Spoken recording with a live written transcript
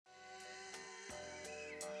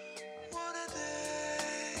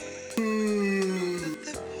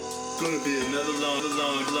gonna be another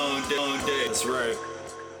long day. That's right.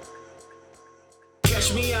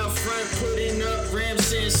 Catch me out front, putting up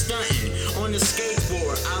ramps and stunting on the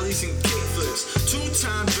skateboard, ollies and kickflips.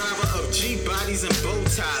 Two-time driver of G-bodies and bow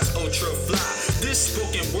ties, ultra fly. This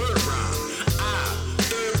spoken word rhyme.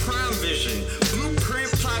 Third prime vision,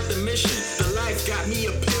 blueprint, plot the mission. The life got me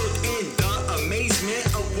appealed in the amazement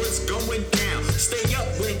of what's going down. Stay up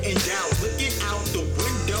when in doubt, looking out the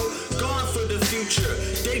window, gone for the future.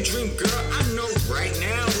 Daydream girl, I know right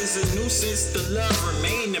now is a nuisance. The love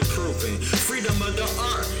remain improving. Freedom of the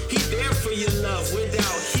art, he there for your love.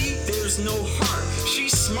 Without he, there's no heart.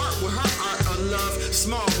 She's smart with her art of love,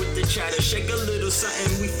 small with the chatter. Shake a little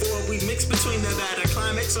something before we mix between the latter.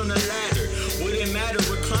 Climax on the ladder, wouldn't matter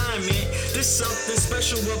what climate. There's something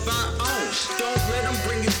special of our own. Don't let them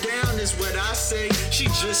bring you down is what I say. She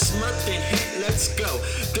just smirked and hit, let's go.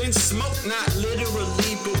 Then smoke, not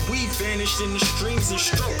literally, but we vanished in the streams and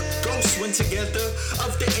stroke. Ghosts went together,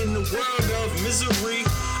 up there in the world of misery.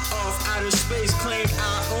 Off outer space, claim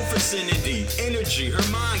our own vicinity. Energy, her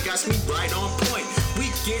mind got me right on point.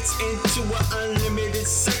 We get into an unlimited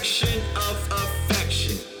section of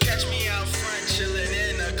affection. Catch me out front, chilling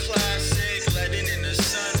in a classic, letting in the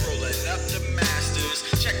sun, rolling up the masters,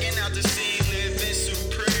 checking out the scene, living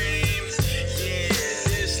supreme. Yeah,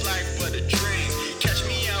 this life but a dream. Catch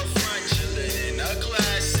me out front, chilling in a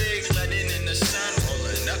classic, letting in the sun,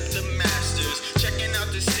 rolling up the masters, checking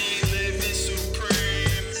out the scene, living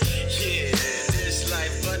supreme. Yeah, this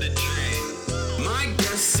life but a dream. My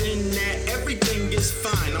guessing that everything is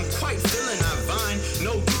fine. I'm quite feeling our vine.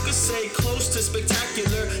 No, you could say close to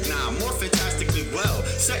spectacular. Nah, more fantastically well.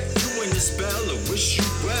 Set you in the spell or wish you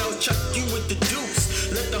well. Chuck you with the deuce.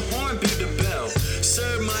 Let the horn be the bell.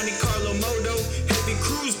 Sir Monte Carlo Moto. Heavy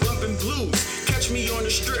cruise bumping blues. Catch me on the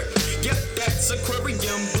strip. Yep, that's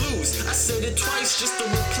Aquarium Blues. I said it twice just to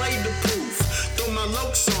replay the proof. Throw my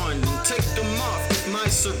lokes on and take them off. If my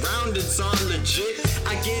surroundings are legit,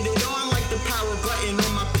 I get it on like the power button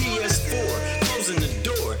on my PS4. Closing the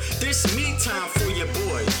door. This me time for your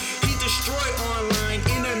boy. He destroy online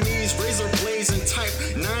enemies, razor blades and type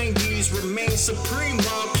 90s remain supreme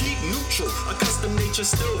while keep neutral. A custom nature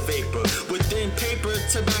still vapor within paper,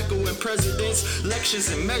 tobacco and presidents, lectures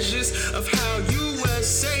and measures of how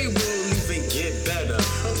USA will even get better.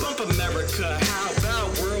 Bump America, how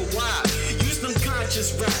about worldwide? Use them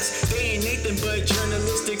conscious raps. They ain't Nathan but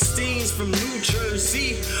journalistic scenes from New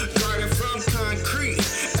Jersey, guarded from concrete.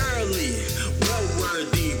 Early, well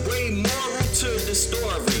worthy, way moral to the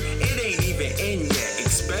story. It ain't even in yet,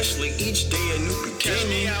 especially each day a new beginning. Catch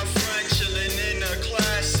me out front, chilling in a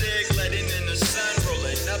classic, letting in the sun,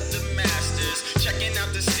 rolling up the masters, checking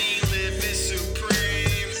out the scene, living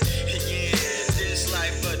supreme. Yeah, this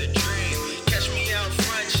life but a dream. Catch me out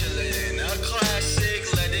front, chilling in a classic,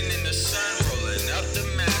 letting in the sun, rolling up the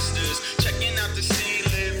masters, checking out the scene,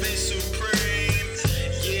 living supreme.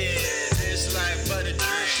 Yeah, this life but a dream.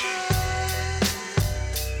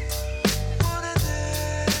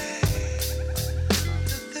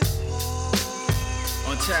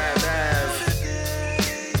 On Tabb Ave,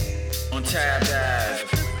 on Tabb Ave,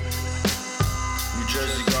 New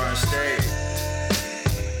Jersey Garden State,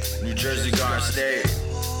 New Jersey Garden State,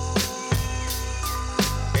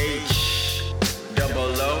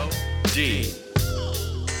 HOOD.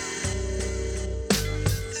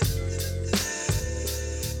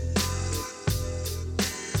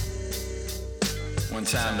 One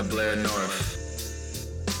time to Blair Norf.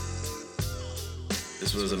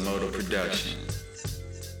 This was a Moto production.